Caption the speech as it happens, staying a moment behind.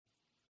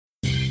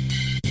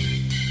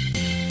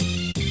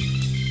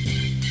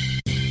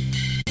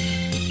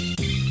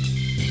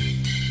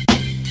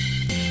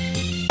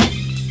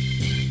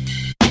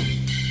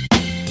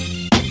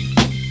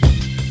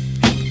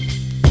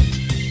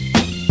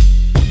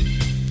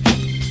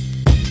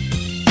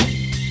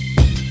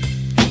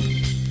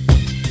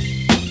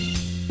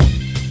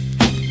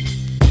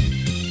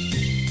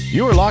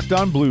You are Locked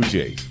On Blue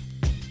Jays,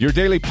 your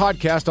daily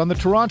podcast on the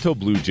Toronto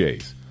Blue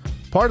Jays,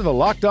 part of the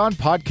Locked On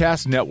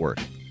Podcast Network,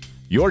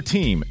 your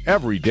team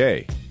every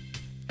day.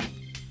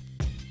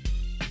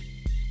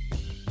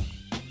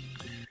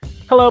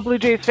 Hello, Blue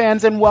Jays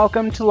fans, and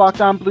welcome to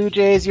Locked On Blue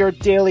Jays, your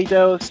daily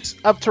dose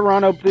of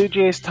Toronto Blue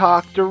Jays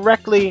talk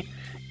directly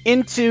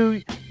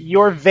into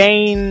your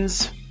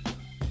veins.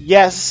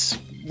 Yes,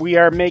 we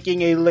are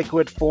making a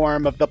liquid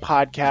form of the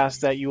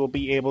podcast that you will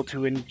be able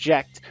to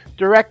inject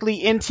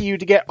directly into you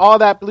to get all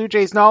that Blue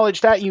Jays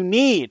knowledge that you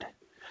need.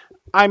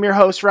 I'm your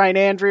host, Ryan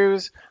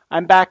Andrews.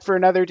 I'm back for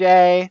another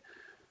day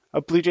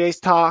of Blue Jays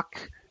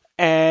talk,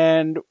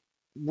 and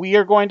we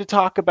are going to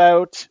talk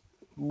about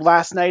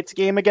last night's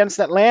game against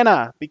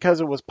Atlanta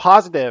because it was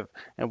positive,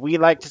 and we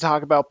like to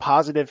talk about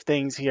positive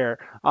things here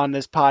on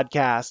this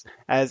podcast,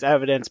 as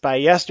evidenced by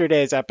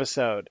yesterday's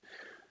episode.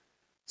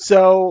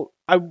 So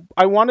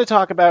I want to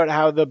talk about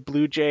how the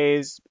Blue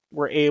Jays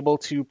were able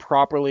to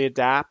properly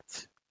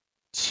adapt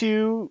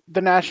to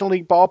the National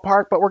League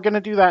ballpark, but we're going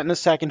to do that in the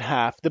second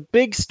half. The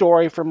big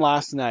story from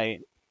last night,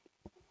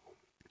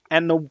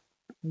 and the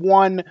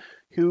one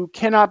who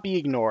cannot be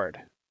ignored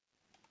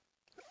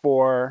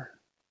for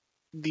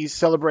these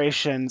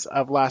celebrations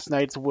of last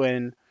night's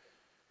win,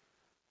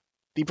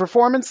 the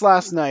performance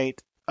last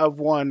night of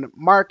one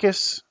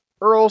Marcus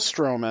Earl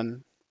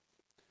Stroman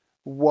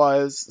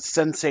was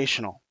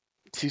sensational,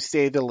 to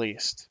say the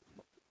least.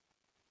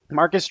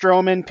 Marcus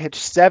Stroman pitched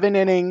 7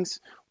 innings,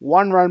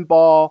 1-run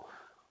ball,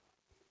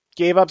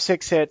 gave up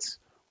 6 hits,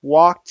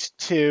 walked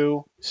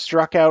 2,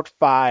 struck out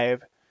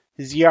 5.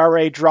 His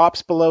ERA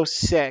drops below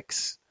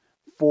 6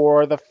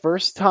 for the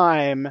first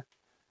time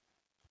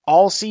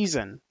all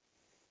season.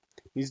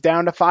 He's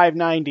down to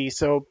 590,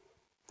 so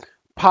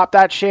pop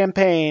that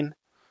champagne.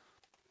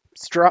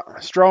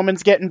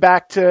 Stroman's getting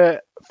back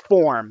to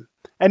form.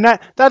 And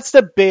that's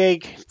the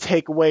big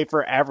takeaway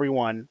for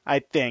everyone, I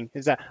think,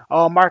 is that,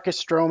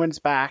 Marcus Stroman's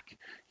back.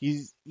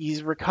 He's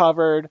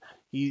recovered.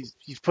 He's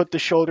put the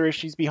shoulder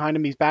issues behind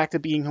him. He's back to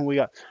being who we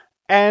are.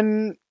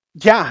 And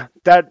yeah,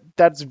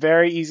 that's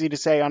very easy to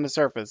say on the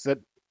surface. That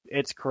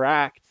it's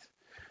correct.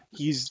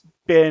 He's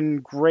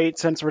been great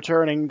since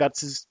returning.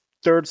 That's his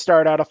 3rd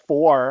start out of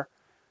 4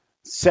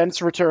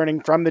 since returning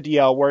from the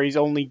DL, where he's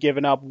only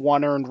given up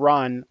 1 earned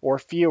run or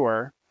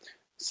fewer.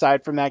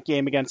 Aside from that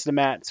game against the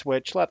Mets,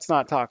 which let's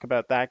not talk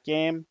about that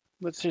game.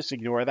 Let's just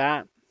ignore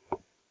that.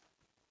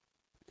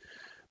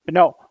 But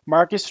no,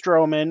 Marcus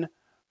Stroman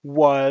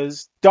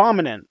was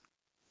dominant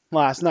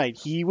last night.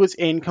 He was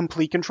in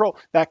complete control.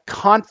 That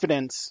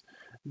confidence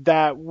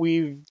that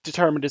we've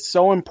determined is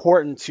so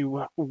important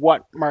to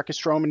what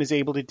Marcus Stroman is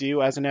able to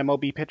do as an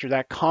MLB pitcher.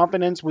 That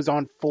confidence was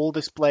on full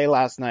display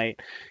last night.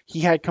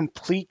 He had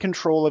complete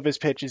control of his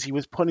pitches. He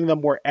was putting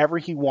them wherever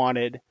he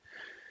wanted.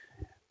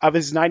 Of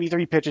his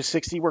 93 pitches,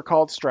 60 were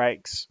called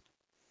strikes.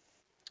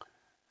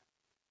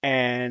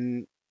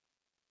 And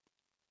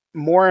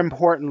more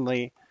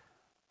importantly,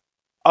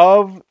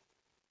 of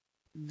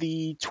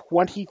the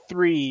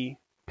 23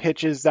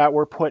 pitches that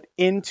were put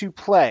into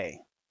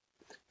play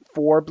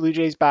for Blue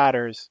Jays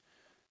batters,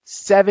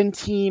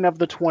 17 of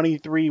the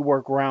 23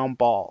 were ground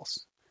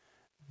balls.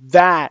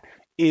 That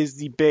is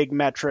the big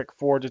metric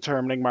for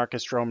determining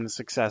Marcus Stroman's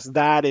success.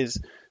 That is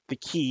the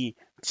key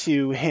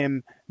to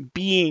him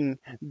being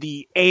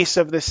the ace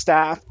of the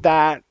staff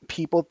that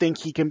people think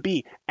he can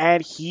be.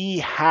 And he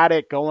had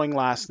it going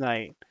last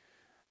night.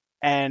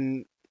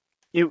 And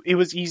it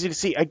was easy to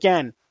see.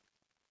 Again,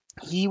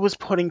 he was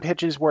putting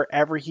pitches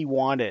wherever he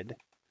wanted.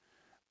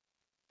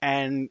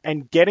 And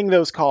getting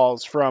those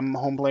calls from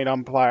home plate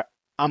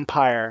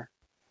umpire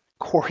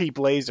Corey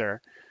Blazer,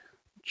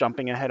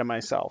 jumping ahead of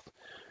myself.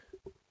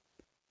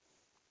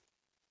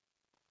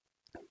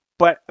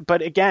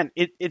 But again,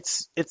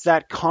 it's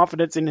that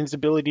confidence in his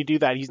ability to do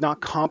that. He's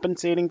not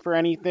compensating for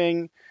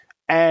anything.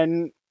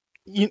 And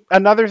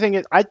another thing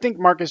is, I think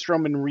Marcus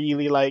Stroman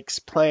really likes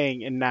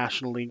playing in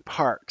National League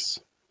parks.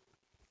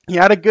 He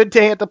had a good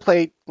day at the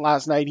plate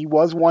last night. He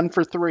was 1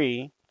 for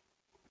 3.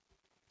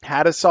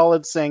 Had a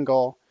solid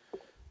single.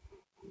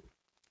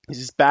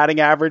 His batting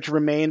average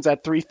remains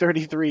at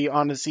 .333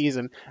 on the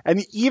season.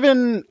 And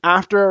even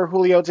after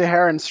Julio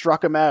Teheran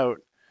struck him out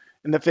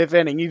in the 5th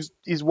inning,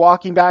 he's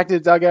walking back to the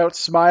dugout,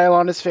 smile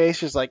on his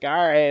face, just like, all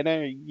right,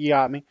 you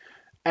got me.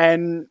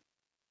 And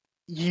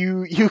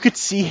you could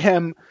see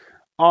him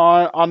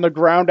on the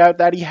ground out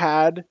that he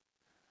had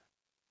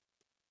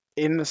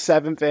in the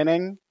 7th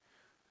inning.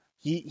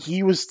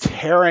 He was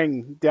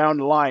tearing down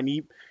the line.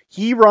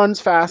 He runs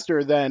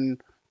faster than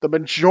the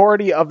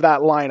majority of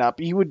that lineup.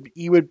 He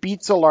would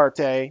beat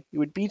Solarte, he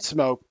would beat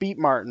Smoke, beat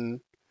Martin,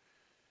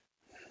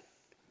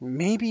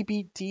 maybe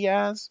beat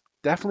Diaz,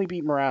 definitely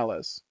beat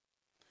Morales.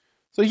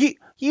 So he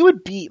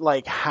would beat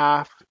like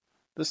half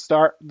the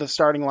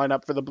starting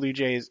lineup for the Blue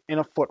Jays in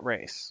a foot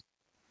race.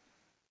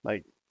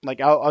 Like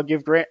I'll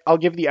give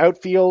the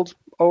outfield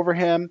over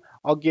him.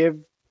 I'll give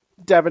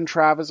Devin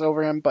Travis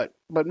over him, but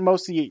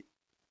most of the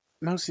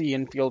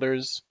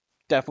infielders,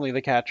 definitely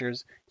the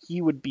catchers, he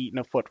would beat in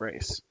a foot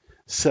race.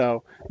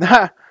 So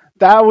that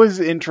was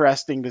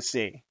interesting to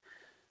see.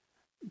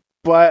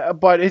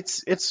 but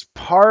it's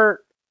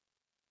part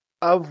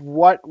of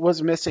what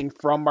was missing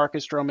from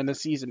Marcus Stroman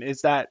this season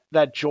is that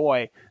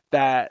joy,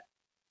 that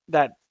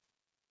that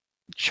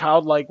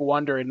childlike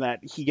wonder in that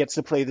he gets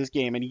to play this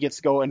game and he gets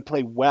to go and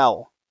play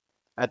well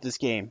at this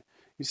game.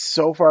 He's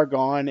so far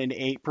gone in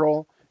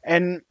April,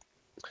 and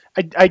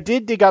I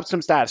did dig up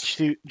some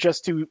stats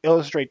just to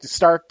illustrate the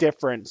stark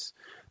difference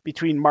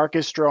between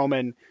Marcus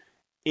Stroman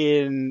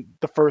in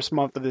the first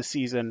month of the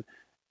season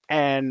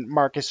and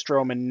Marcus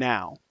Stroman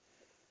now.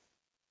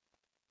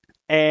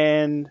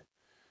 And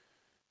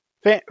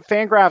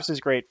Fangraphs is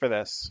great for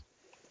this.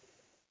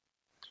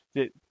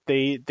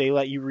 They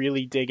let you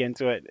really dig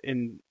into it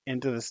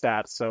into the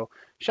stats. So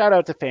shout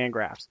out to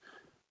Fangraphs.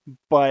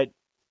 But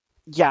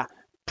yeah,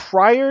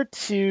 prior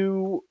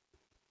to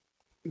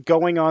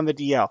going on the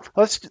DL,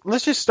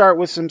 let's just start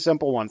with some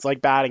simple ones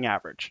like batting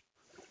average.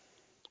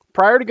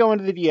 Prior to going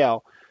to the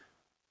DL,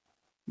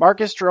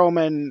 Marcus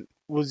Stroman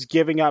was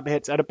giving up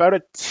hits at about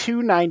a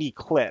 290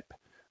 clip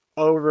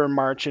over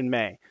March and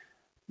May.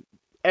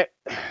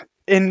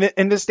 In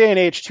this day and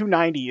age,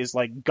 290 is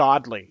like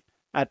godly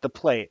at the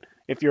plate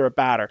if you're a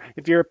batter.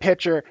 If you're a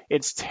pitcher,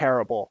 it's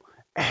terrible.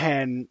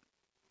 And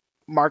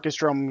Marcus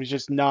Stroman was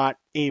just not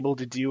able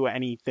to do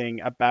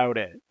anything about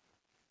it.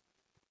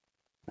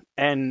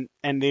 And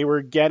they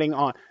were getting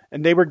on,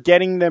 and they were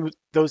getting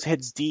those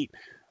hits deep.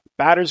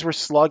 Batters were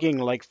slugging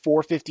like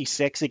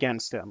 456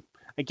 against him.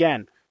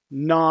 Again,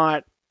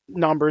 not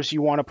numbers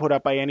you want to put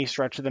up by any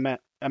stretch of the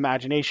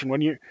imagination.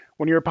 When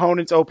your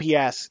opponent's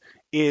OPS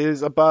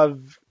is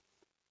above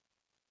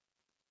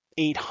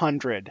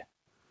 800,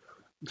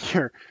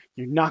 you're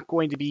not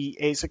going to be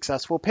a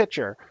successful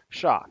pitcher.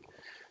 Shock.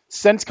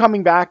 Since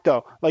coming back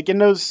though, like in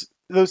those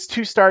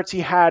two starts he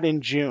had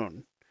in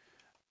June,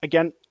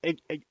 again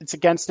it's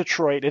against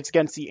Detroit, it's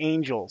against the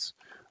Angels,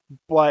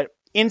 but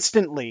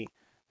instantly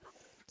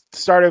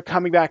started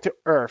coming back to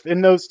earth.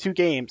 In those two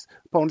games,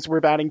 opponents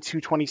were batting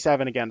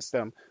 227 against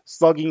them,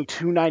 slugging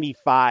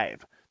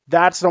 295.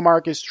 That's the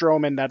Marcus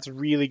Stroman that's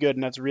really good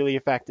and that's really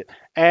effective.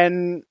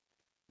 And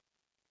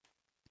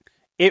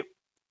it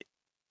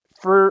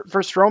for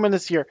Stroman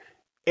this year,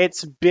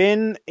 it's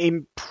been a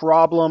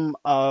problem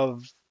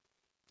of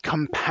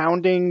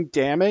compounding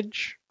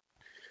damage,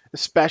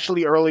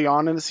 especially early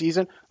on in the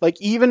season. Like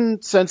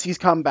even since he's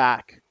come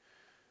back,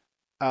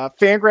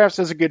 Fangraphs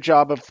does a good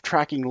job of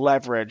tracking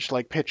leverage,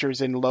 like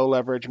pitchers in low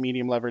leverage,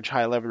 medium leverage,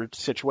 high leverage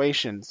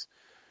situations.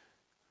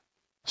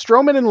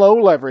 Stroman in low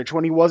leverage,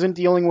 when he wasn't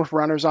dealing with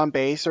runners on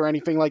base or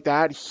anything like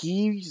that,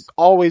 he's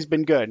always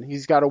been good.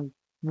 He's got a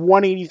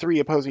 183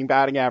 opposing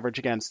batting average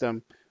against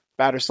him,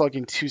 batter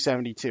slugging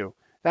 272.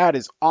 That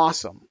is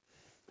awesome.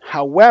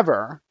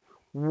 However,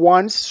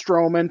 once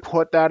Stroman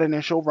put that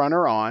initial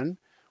runner on,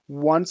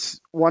 once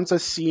a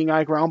seeing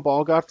eye ground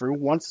ball got through,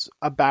 once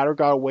a batter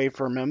got away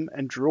from him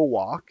and drew a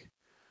walk,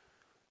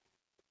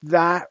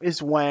 that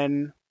is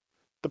when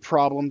the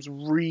problems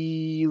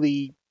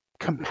really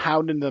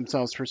compounded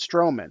themselves for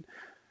Stroman.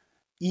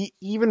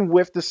 Even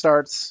with the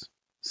starts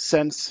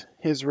since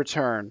his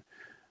return,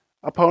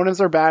 opponents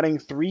are batting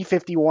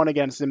 351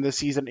 against him this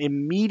season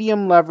in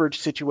medium leverage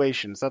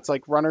situations. That's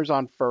like runners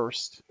on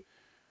first,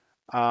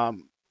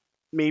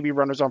 maybe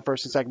runners on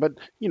first and second,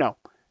 but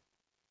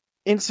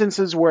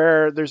instances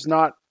where there's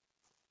not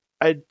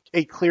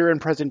a clear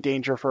and present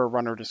danger for a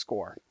runner to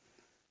score.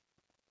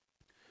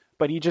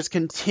 But he just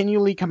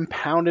continually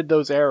compounded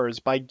those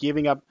errors by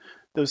giving up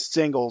those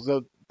singles,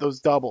 those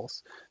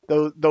doubles,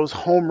 those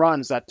home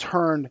runs that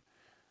turned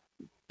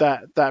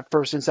that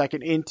first and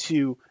second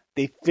into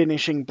the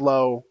finishing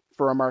blow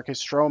for a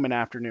Marcus Stroman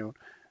afternoon.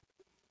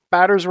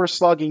 Batters were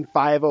slugging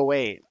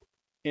 508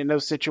 in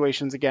those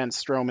situations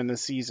against Stroman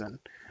this season.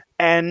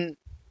 And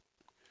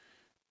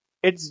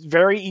it's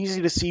very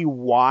easy to see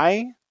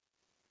why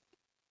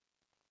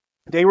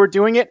they were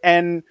doing it,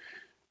 and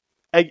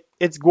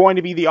it's going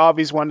to be the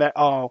obvious one that,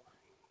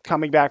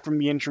 coming back from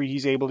the injury,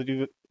 he's able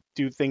to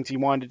do things he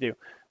wanted to do.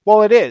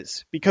 Well, it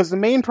is, because the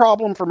main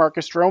problem for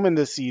Marcus Stroman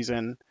this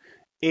season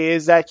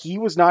is that he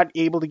was not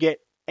able to get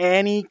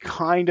any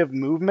kind of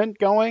movement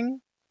going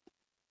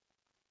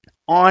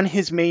on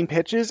his main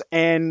pitches,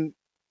 and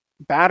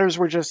batters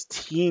were just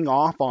teeing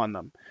off on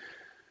them.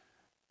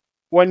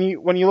 When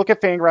you look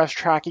at Fangraphs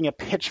tracking a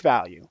pitch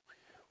value,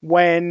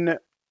 when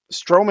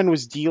Stroman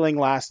was dealing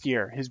last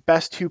year, his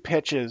best two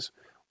pitches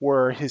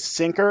were his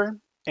sinker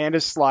and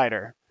his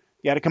slider.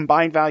 He had a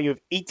combined value of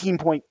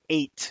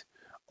 18.8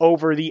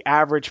 over the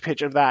average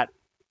pitch of that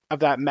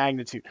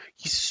magnitude.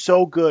 He's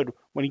so good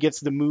when he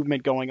gets the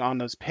movement going on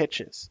those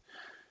pitches.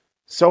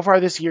 So far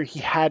this year, he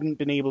hadn't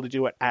been able to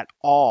do it at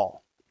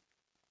all.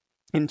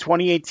 In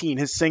 2018,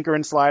 his sinker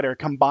and slider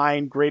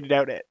combined graded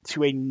out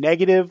to a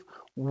negative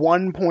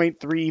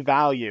 1.3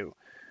 value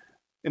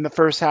in the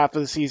first half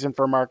of the season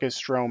for Marcus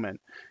Stroman.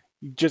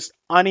 Just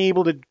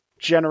unable to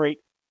generate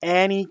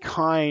any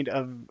kind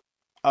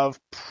of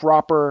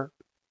proper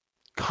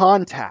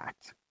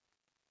contact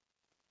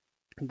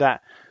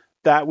that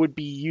would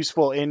be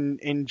useful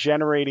in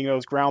generating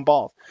those ground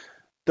balls.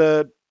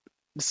 The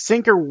the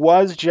sinker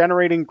was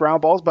generating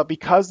ground balls, but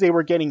because they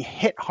were getting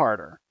hit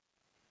harder,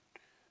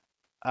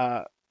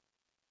 uh,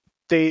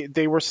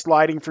 they were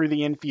sliding through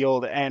the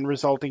infield and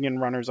resulting in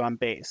runners on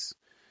base.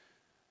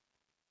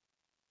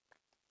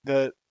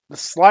 The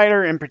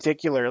slider in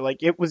particular,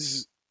 like it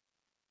was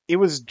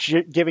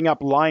giving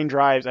up line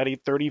drives at a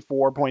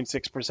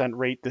 34.6%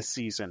 rate this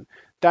season.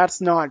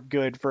 That's not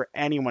good for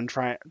anyone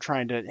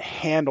trying to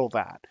handle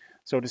that,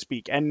 so to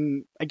speak.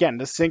 And again,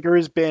 the sinker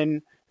has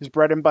been his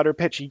bread and butter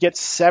pitch. He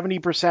gets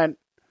 70%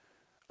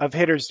 of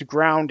hitters to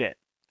ground it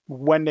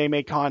when they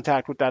make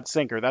contact with that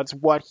sinker. That's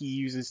what he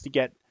uses to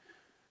get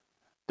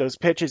those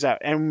pitches out.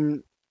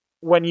 And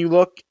when you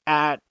look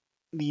at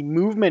the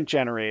movement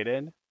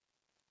generated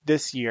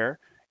this year,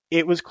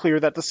 it was clear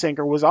that the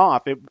sinker was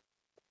off.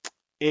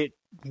 It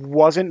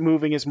wasn't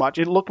moving as much.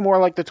 It looked more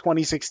like the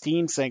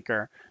 2016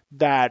 sinker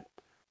that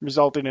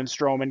resulted in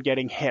Stroman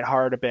getting hit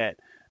hard a bit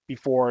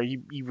before he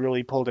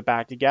really pulled it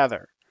back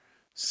together.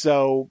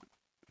 So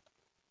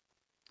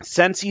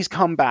since he's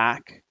come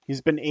back,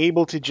 he's been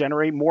able to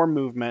generate more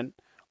movement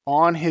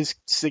on his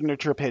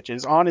signature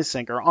pitches, on his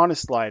sinker, on his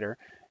slider,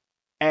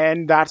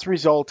 and that's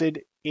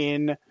resulted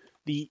in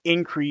the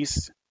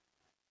increase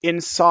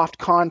in soft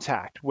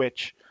contact,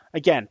 which,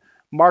 again,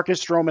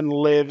 Marcus Stroman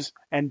lives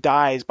and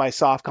dies by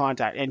soft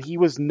contact, and he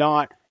was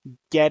not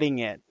getting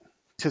it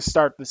to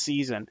start the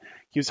season.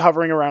 He was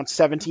hovering around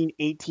 17,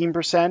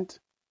 18%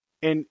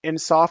 in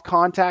soft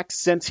contact.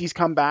 Since he's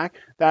come back,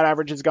 that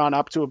average has gone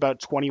up to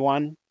about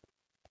 21%,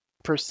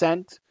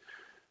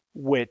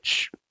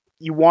 which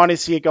you want to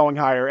see it going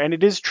higher, and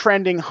it is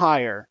trending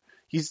higher.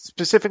 He's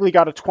specifically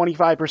got a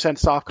 25%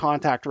 soft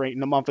contact rate in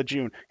the month of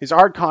June. His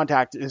hard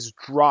contact is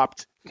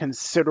dropped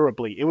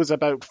considerably. It was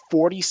about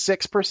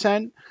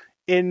 46%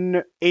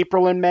 in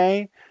April and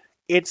May.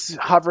 It's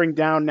hovering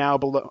down now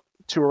below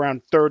to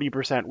around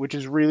 30%, which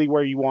is really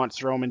where you want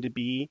Stroman to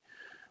be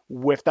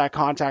with that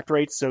contact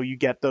rate, so you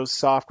get those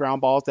soft ground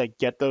balls that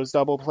get those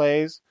double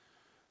plays.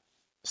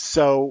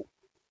 So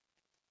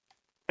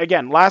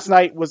again, last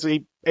night was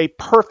a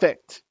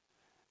perfect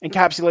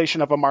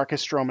encapsulation of a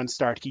Marcus Stroman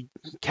start. He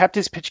kept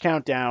his pitch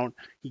count down.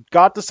 He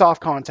got the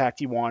soft contact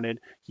he wanted.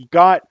 He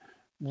got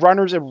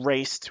runners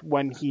erased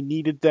when he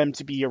needed them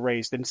to be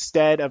erased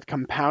instead of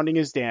compounding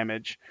his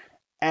damage.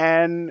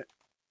 And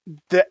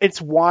it's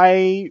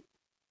why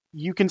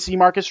you can see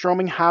Marcus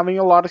Stroman having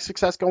a lot of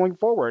success going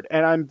forward.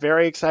 And I'm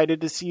very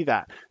excited to see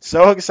that.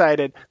 So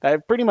excited that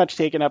I've pretty much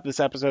taken up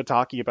this episode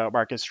talking about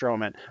Marcus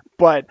Stroman.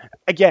 But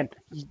again,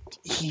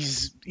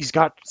 he's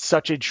got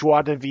such a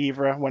joie de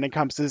vivre when it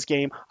comes to this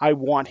game. I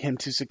want him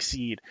to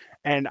succeed.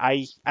 And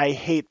I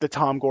hate the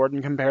Tom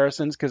Gordon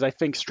comparisons because I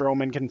think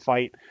Stroman can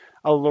fight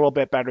a little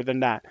bit better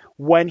than that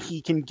when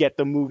he can get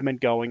the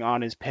movement going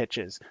on his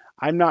pitches.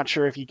 I'm not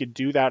sure if he could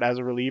do that as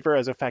a reliever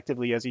as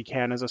effectively as he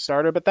can as a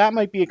starter, but that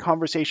might be a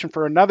conversation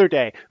for another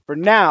day. For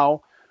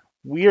now,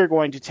 we are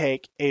going to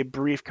take a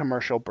brief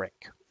commercial break.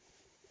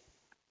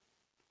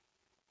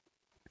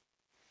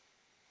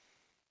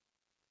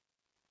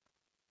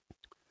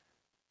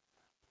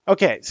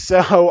 Okay,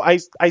 so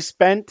I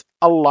spent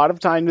a lot of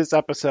time this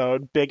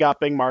episode big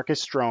upping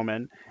Marcus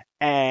Stroman,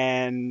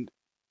 and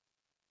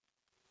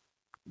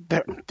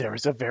there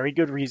was a very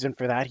good reason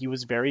for that. He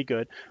was very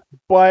good.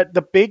 But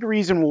the big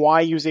reason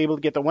why he was able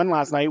to get the win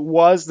last night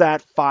was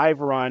that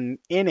 5-run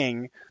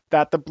inning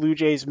that the Blue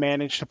Jays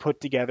managed to put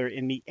together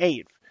in the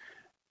 8th.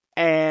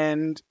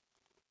 And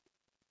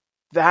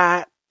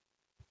that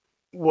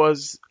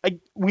was,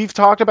 we've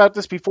talked about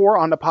this before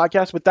on the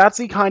podcast, but that's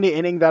the kind of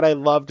inning that I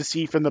love to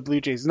see from the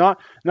Blue Jays. Not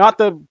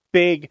the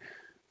big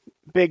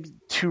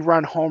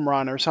 2-run home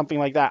run or something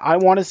like that. I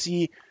want to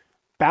see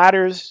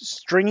batters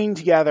stringing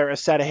together a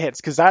set of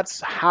hits, because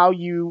that's how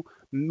you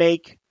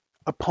make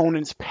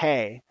opponents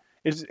pay.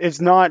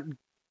 It's not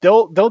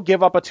they'll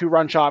give up a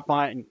 2-run shot,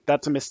 fine,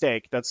 that's a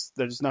mistake.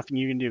 There's nothing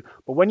you can do.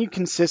 But when you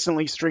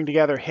consistently string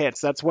together hits,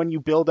 that's when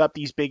you build up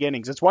these big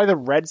innings. That's why the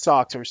Red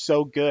Sox are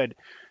so good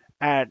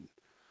at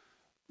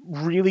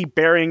really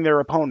burying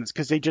their opponents,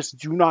 because they just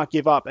do not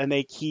give up and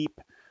they keep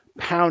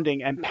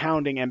pounding and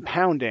pounding and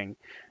pounding.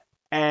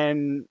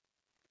 And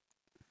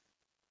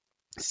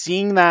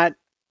seeing that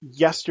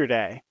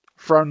yesterday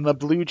from the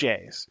Blue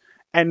Jays,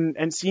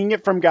 and seeing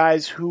it from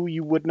guys who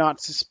you would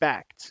not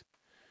suspect,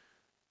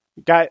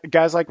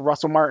 guys like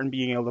Russell Martin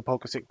being able to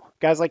poke a single,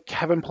 guys like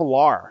Kevin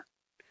Pillar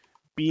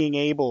being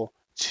able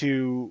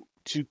to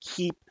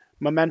keep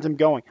momentum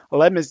going.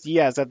 Aledmys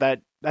Diaz at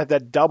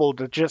that double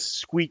that just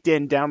squeaked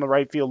in down the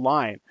right field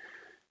line.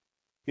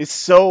 It's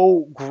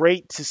so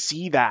great to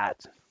see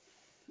that.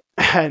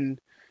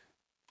 And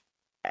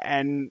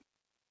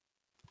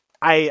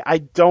I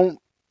don't,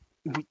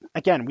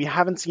 again, we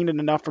haven't seen it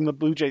enough from the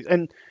Blue Jays.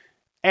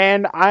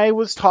 And I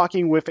was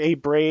talking with a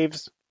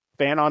Braves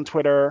fan on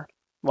Twitter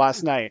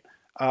last night.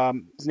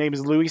 His name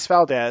is Luis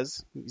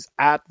Valdez. He's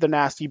at the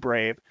Nasty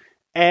Brave.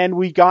 And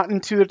we got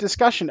into the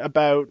discussion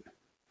about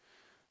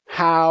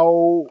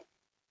how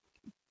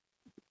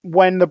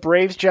when the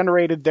Braves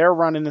generated their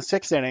run in the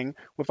 6th inning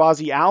with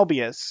Ozzie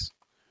Albies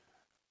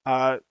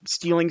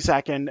stealing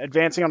second,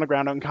 advancing on the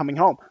ground, and coming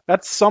home.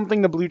 That's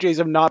something the Blue Jays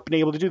have not been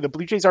able to do. The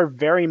Blue Jays are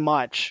very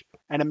much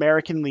an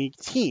American League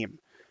team,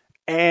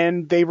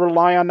 and they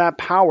rely on that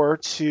power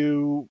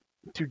to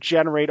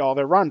generate all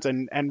their runs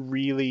and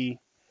really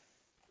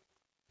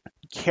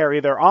carry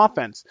their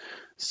offense.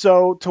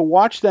 So to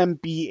watch them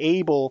be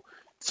able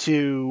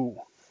to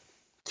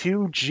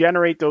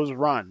generate those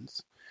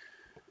runs,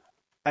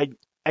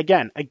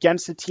 again,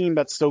 against a team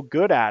that's so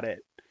good at it,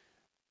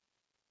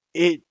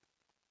 it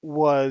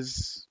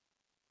was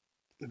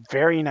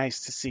very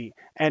nice to see.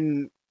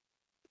 And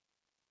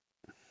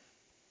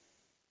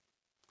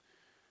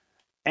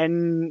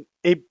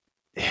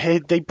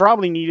they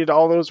probably needed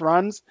all those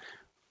runs.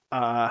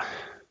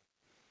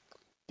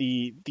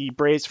 The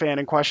Braves fan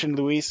in question,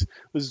 Luis,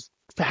 was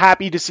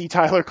happy to see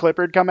Tyler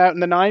Clippard come out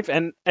in the ninth,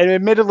 and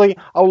admittedly,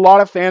 a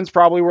lot of fans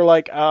probably were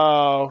like,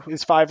 "Oh,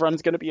 is 5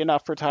 runs going to be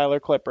enough for Tyler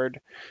Clippard?"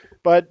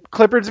 But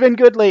Clippard's been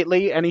good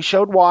lately, and he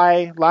showed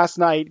why last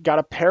night. Got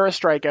a pair of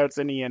strikeouts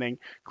in the inning.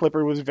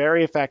 Clippard was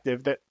very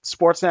effective. That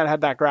Sportsnet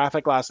had that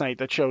graphic last night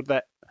that showed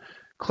that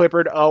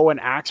Clippard, O, and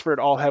Axford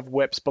all have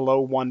whips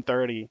below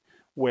 130,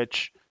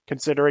 which,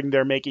 considering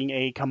they're making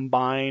a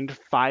combined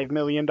 $5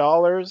 million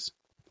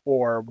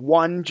or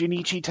one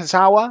Junichi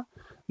Tasawa,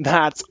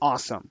 that's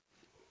awesome.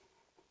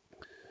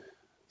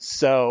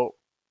 So,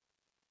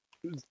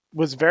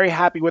 was very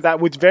happy with that.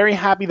 Was very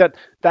happy that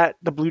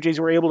the Blue Jays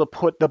were able to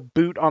put the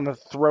boot on the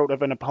throat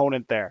of an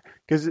opponent there.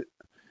 Because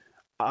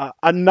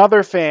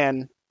another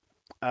fan,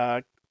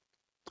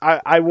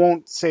 I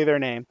won't say their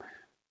name,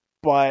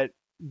 but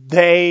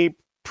they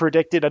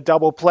predicted a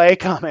double play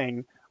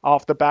coming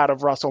off the bat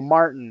of Russell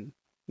Martin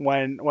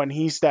when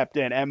he stepped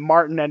in, and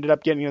Martin ended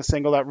up getting a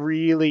single that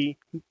really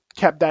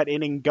kept that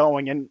inning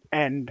going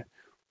and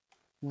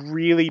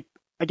really,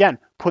 again,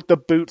 put the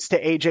boots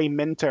to AJ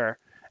Minter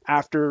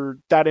after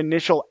that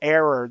initial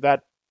error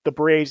that the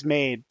Braves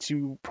made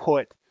to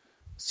put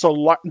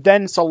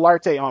then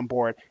Solarte on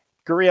board.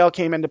 Gurriel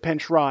came in to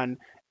pinch run,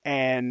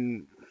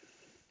 and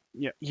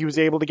he was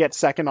able to get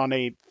second on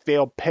a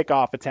failed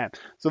pickoff attempt.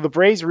 So the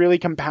Braves really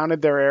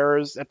compounded their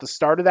errors at the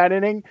start of that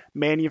inning,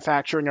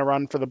 manufacturing a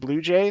run for the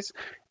Blue Jays.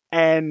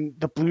 And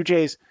the Blue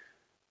Jays,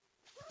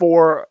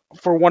 for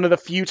one of the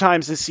few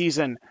times this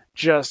season,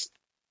 just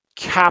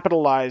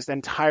capitalized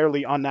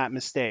entirely on that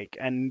mistake.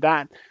 And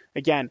that,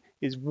 again,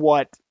 is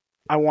what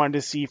I wanted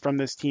to see from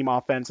this team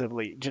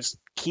offensively. Just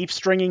keep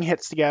stringing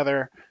hits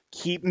together,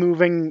 keep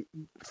moving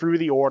through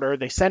the order.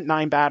 They sent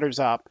 9 batters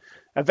up.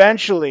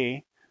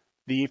 Eventually,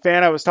 the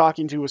fan I was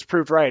talking to was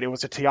proved right. It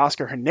was a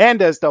Teoscar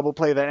Hernandez double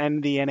play that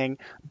ended the inning,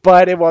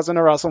 but it wasn't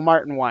a Russell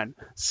Martin one.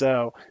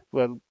 So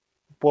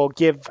we'll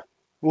give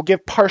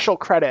partial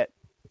credit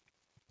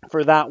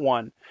for that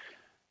one.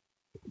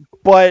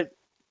 But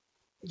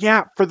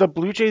yeah, for the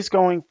Blue Jays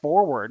going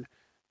forward,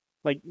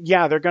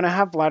 they're going to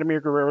have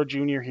Vladimir Guerrero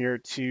Jr. here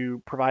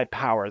to provide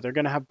power. They're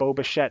going to have Bo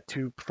Bichette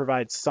to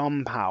provide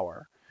some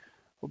power.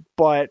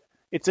 But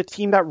it's a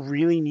team that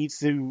really needs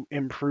to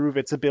improve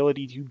its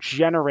ability to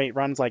generate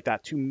runs like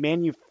that, to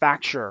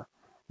manufacture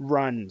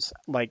runs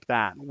like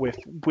that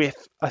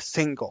with a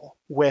single,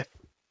 with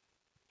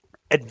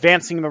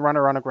advancing the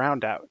runner on a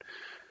ground out.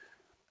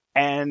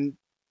 And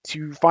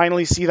to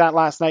finally see that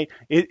last night,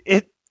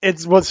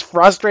 it was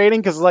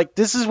frustrating because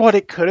this is what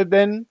it could have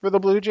been for the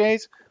Blue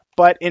Jays,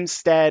 but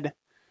instead,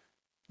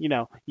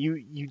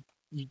 you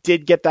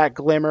did get that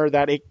glimmer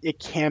that it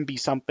can be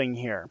something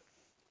here.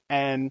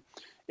 And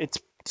it's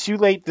too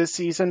late this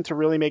season to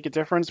really make a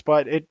difference,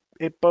 but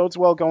it bodes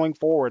well going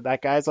forward.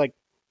 That guys like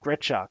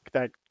Grichuk,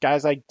 that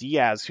guys like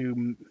Diaz,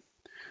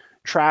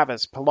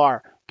 Travis,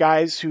 Pilar,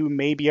 guys who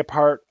may be a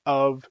part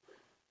of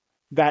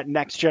that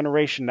next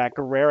generation, that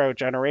Guerrero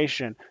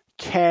generation,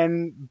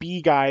 can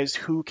be guys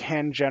who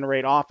can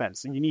generate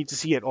offense. And you need to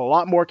see it a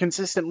lot more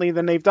consistently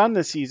than they've done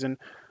this season,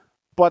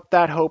 but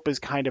that hope is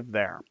kind of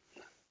there.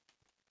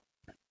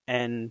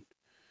 And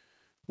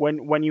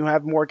when you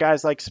have more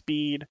guys like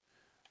Speed,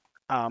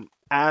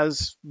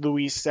 as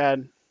Luis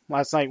said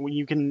last night, when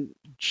you can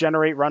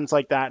generate runs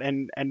like that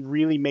and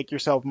really make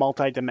yourself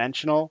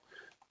multi-dimensional,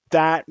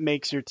 that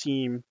makes your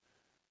team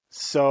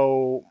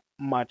so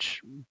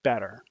much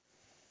better.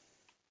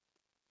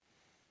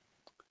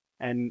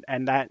 And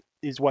that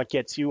is what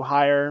gets you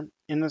higher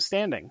in the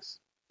standings,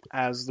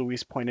 as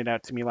Luis pointed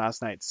out to me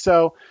last night.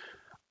 So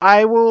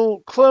I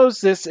will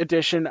close this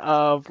edition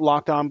of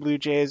Locked On Blue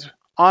Jays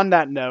on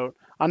that note,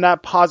 on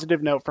that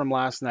positive note from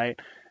last night.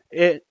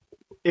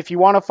 If you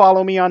want to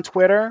follow me on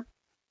Twitter,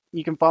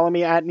 you can follow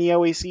me at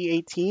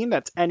NeoAC18.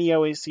 That's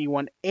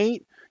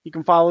NeoAC18. You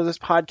can follow this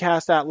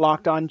podcast at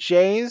Locked On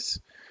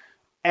Jays.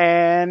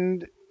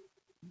 And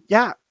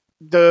yeah,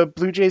 the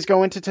Blue Jays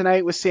go into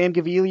tonight with Sam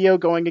Gaviglio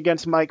going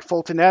against Mike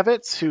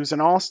Fulton-Evans, who's an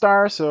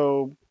all-star.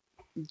 So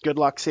good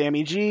luck,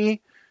 Sammy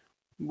G.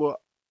 Well,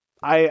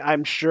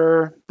 I'm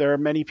sure there are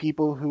many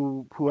people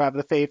who have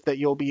the faith that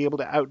you'll be able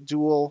to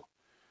outduel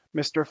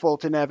Mr.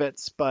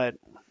 Fulton-Evans, but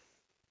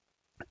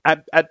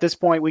at this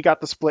point, we got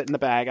the split in the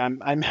bag.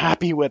 I'm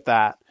happy with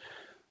that.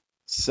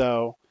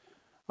 So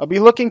I'll be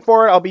looking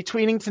for it. I'll be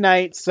tweeting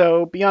tonight,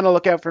 so be on the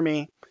lookout for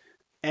me.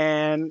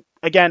 And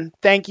again,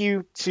 thank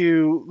you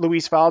to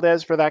Luis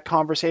Valdez for that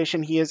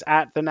conversation. He is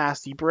at The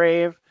Nasty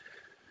Brave.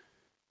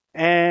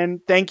 And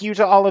thank you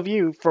to all of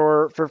you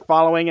for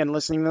following and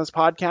listening to this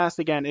podcast.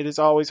 Again, it is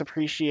always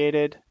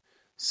appreciated.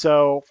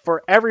 So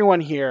for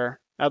everyone here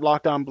at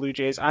Locked On Blue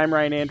Jays, I'm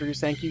Ryan Andrews.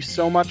 Thank you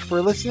so much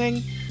for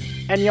listening,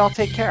 and y'all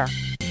take care.